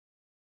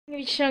I'm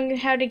going to be showing you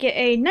how to get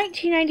a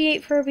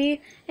 1998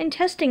 Furby in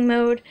testing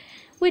mode,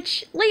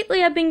 which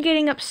lately I've been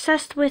getting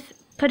obsessed with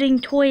putting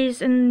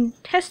toys in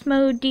test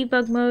mode,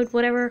 debug mode,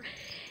 whatever.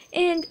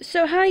 And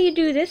so how you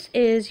do this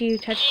is you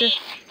touch the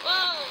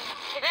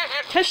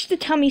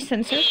tummy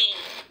sensor.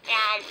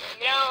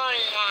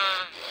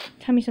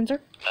 Tummy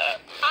sensor.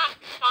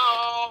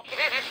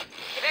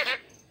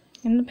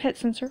 And the pet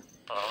sensor.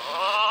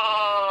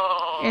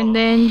 And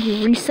then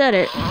you reset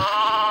it.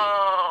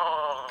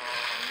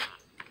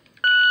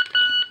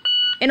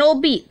 And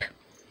it'll beep.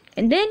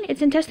 And then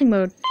it's in testing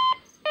mode.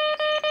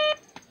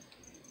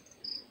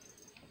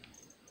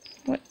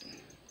 What?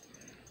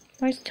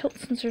 Why is tilt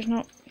sensors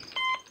not...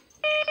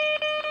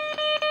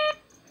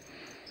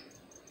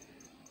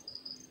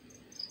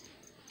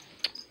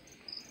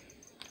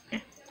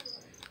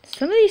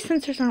 Some of these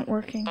sensors aren't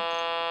working.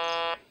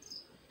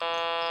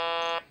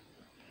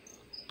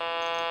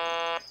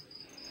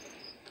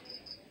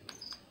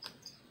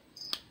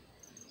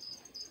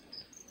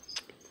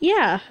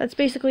 Yeah, that's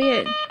basically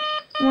it.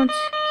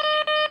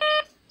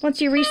 Once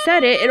you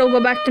reset it, it'll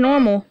go back to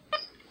normal.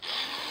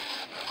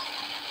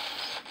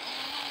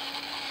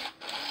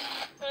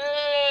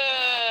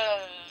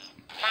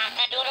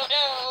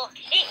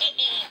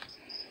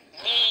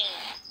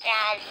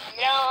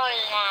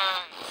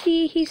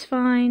 See, he's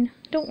fine.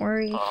 Don't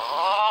worry.